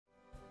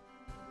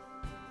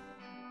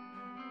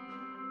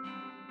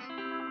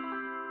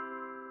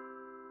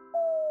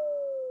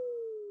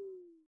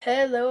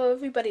Hello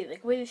everybody,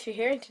 Liquidity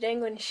here, and today I'm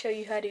going to show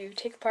you how to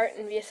take apart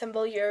and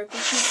reassemble your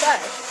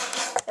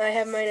VP5. I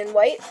have mine in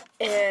white,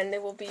 and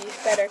it will be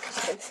better because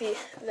you can see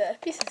the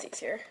pieces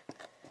easier.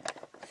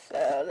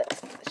 So let's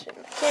position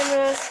the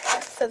camera.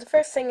 So the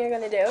first thing you're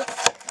going to do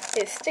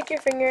is stick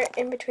your finger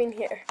in between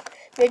here.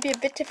 Maybe a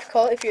bit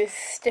difficult if you're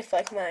stiff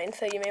like mine,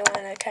 so you may want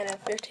to kind of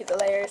rotate the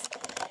layers,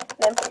 and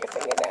then put your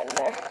finger down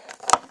there.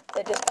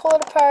 Then just pull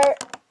it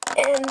apart,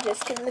 and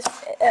just give this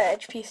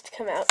edge piece to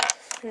come out,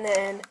 and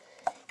then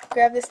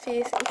grab this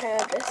piece and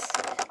kind of just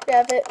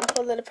grab it and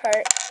pull it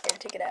apart and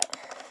take it out.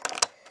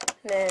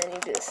 And then you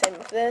do the same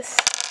with this.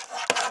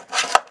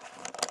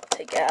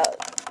 Take out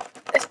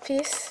this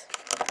piece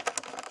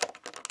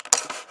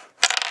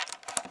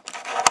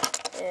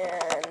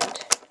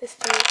and this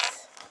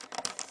piece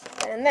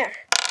and there.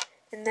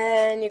 And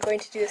then you're going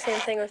to do the same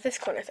thing with this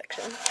corner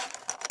section.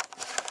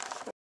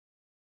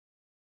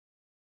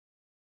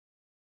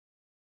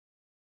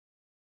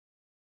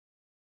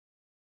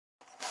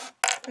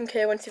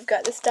 Okay, once you've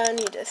got this done,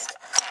 you just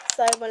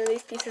slide one of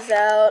these pieces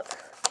out,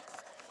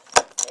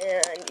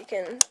 and you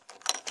can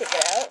take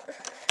it out.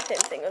 Same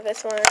thing with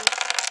this one,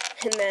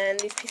 and then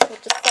these pieces will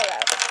just fall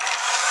out.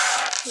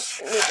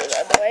 Move those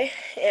out of the way,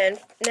 and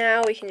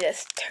now we can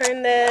just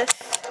turn this,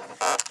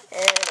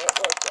 and it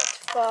will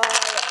just fall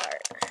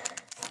apart.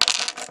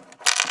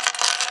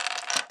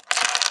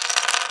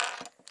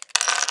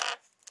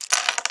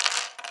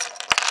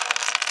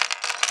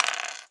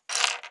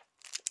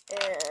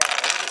 And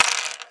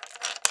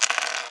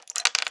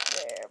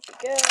there we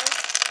go.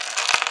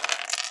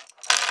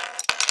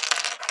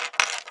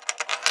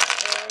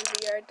 And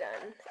we are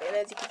done. And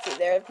as you can see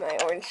there, my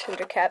orange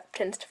center cap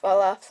tends to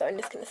fall off, so I'm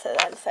just going to set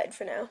that aside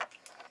for now.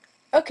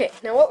 Okay,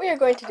 now what we are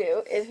going to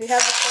do is we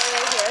have this one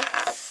right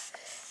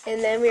here,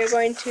 and then we are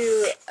going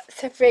to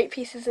separate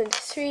pieces into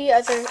two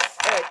other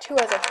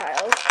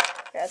piles,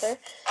 rather.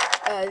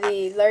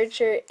 The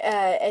larger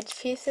edge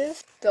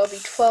pieces, there'll be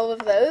 12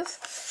 of those,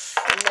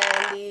 and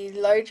then the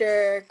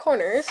larger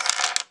corners,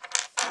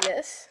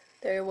 yes,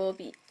 there will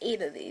be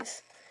 8 of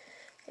these.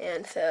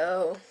 And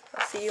so,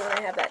 I'll see you when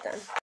I have that done.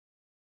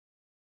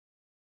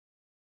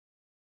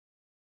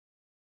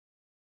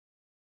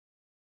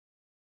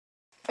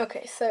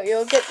 Okay, so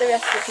you'll get the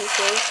rest of the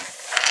pieces.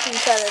 You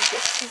can kind of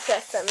just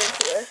compress them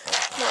into a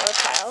smaller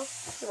pile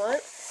if you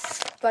want.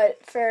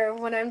 But for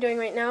what I'm doing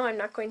right now, I'm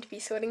not going to be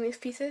sorting these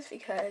pieces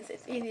because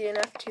it's easy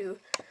enough to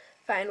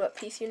find what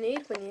piece you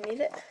need when you need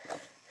it.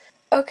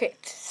 Okay,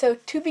 so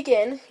to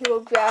begin, you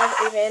will grab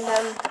a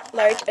random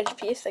large edge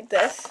piece like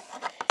this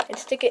and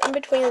stick it in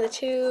between the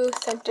two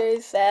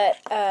centers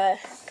that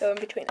go in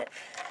between it.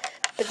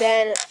 But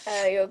then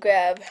you'll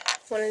grab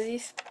one of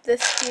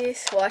this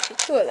piece, well actually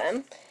 2 of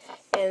them,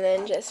 and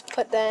then just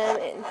put them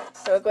in.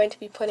 So we're going to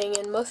be putting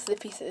in most of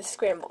the pieces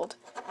scrambled.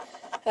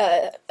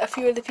 A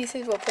few of the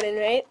pieces we'll put in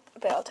right,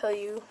 but I'll tell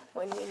you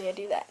when we need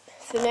to do that.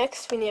 So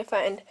next we need to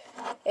find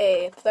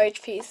a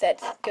large piece that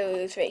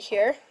goes right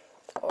here,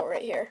 or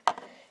right here.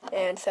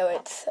 And so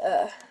it's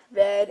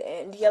red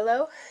and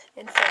yellow,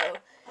 and so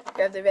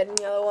grab the red and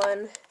yellow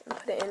one and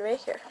put it in right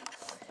here.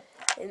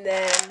 And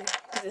then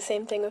do the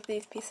same thing with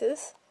these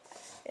pieces,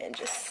 and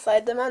just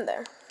slide them on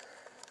there.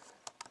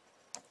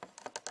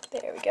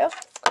 There we go.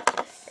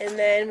 And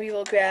then we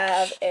will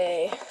grab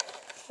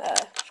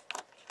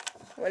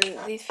one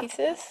of these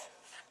pieces.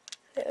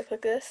 They look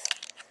like this.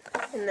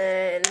 And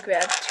then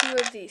grab 2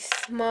 of these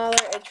smaller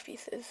edge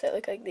pieces that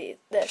look like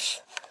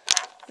this.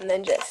 And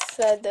then just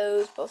slide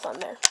those both on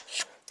there.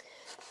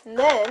 And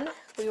then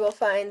we will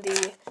find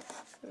the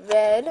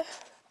red,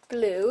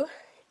 blue,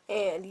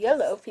 and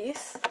yellow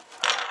piece,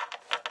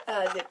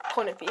 the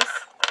corner piece.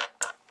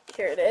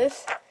 Here it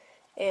is.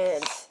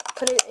 And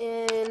put it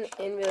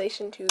in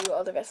relation to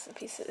all the rest of the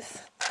pieces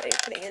that you're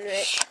putting in,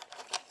 right?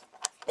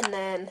 And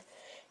then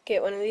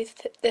get one of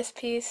this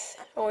piece,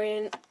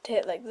 orient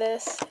it like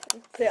this,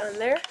 and put it on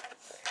there.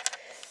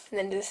 And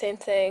then do the same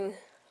thing,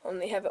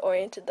 only have it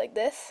oriented like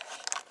this.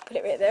 Put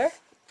it right there.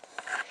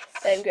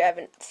 Then grab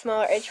a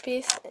smaller edge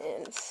piece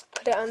and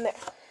put it on there.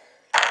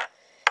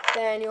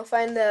 Then you'll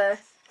find the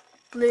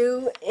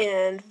blue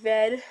and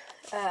red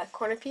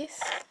edge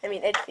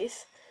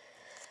piece.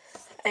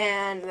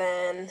 And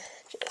then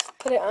just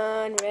put it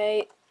on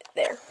right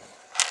there.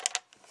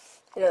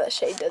 You know that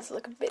shade does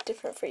look a bit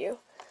different for you.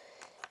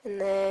 And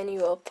then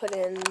you will put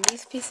in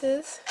these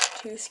pieces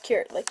to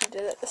secure it like you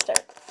did at the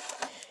start.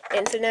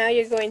 And so now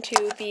you're going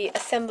to be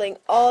assembling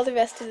all the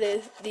rest of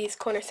these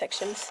corner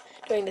sections,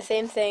 doing the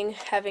same thing,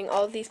 having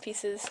all of these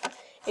pieces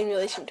in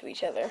relation to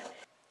each other.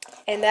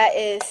 And that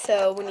is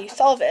so when you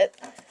solve it,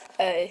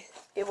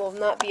 it will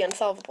not be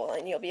unsolvable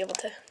and you'll be able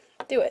to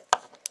do it.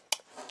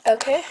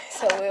 Okay,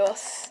 so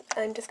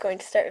I'm just going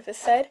to start with this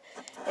side,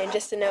 and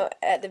just a note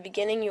at the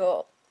beginning, you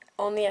will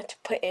only have to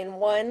put in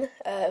one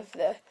of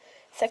the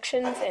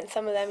sections, and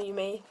some of them you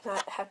may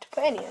not have to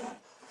put any in.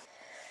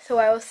 So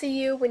I will see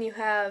you when you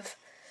have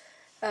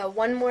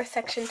one more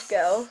section to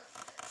go,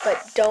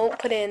 but don't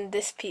put in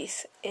this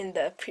piece in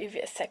the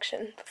previous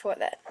section before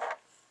that.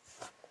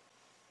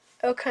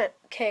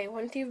 Okay,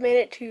 once you've made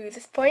it to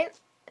this point,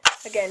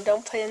 again,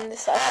 don't put in the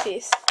soft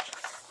piece.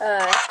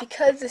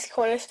 Because this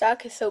corner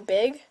stock is so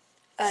big,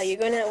 you're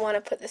going to want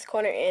to put this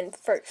corner in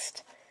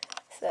first.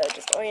 So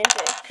just orient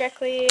it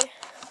correctly.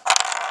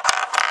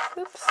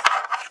 Oops.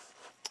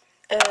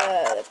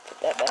 Let's put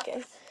that back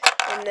in.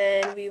 And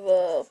then we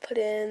will put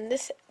in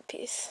this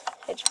piece,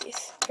 edge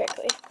piece,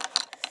 correctly.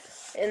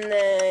 And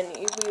then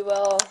we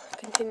will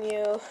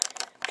continue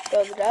to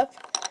build it up.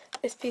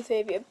 This piece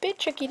may be a bit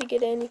tricky to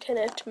get in. You kind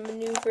of have to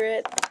maneuver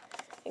it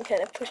and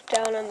kind of push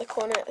down on the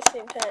corner at the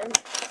same time.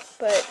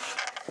 But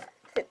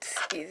it's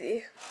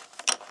easy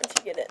once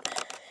you get it.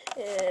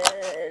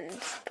 And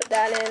put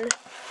that in.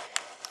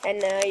 And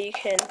now you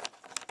can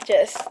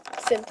just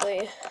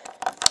simply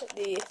put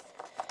the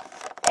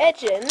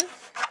edge in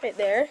right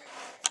there.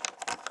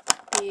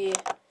 The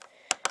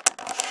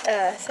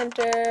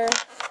center,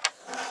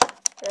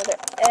 another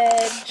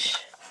edge,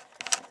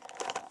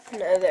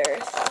 another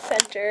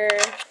center,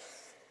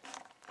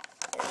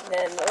 and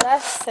then the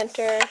last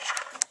center,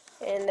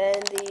 and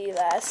then the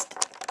last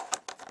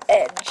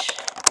edge.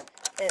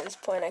 And at this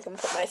point I can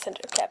put my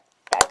center cap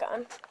back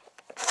on.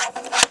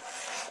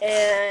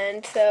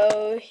 And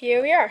so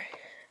here we are.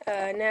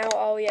 Now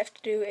all we have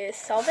to do is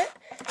solve it,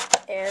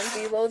 and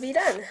we will be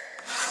done.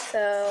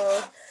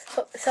 So,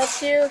 hope this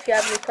helps you. If you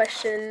have any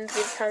questions,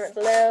 leave a comment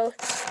below,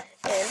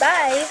 and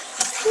bye!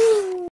 Woo!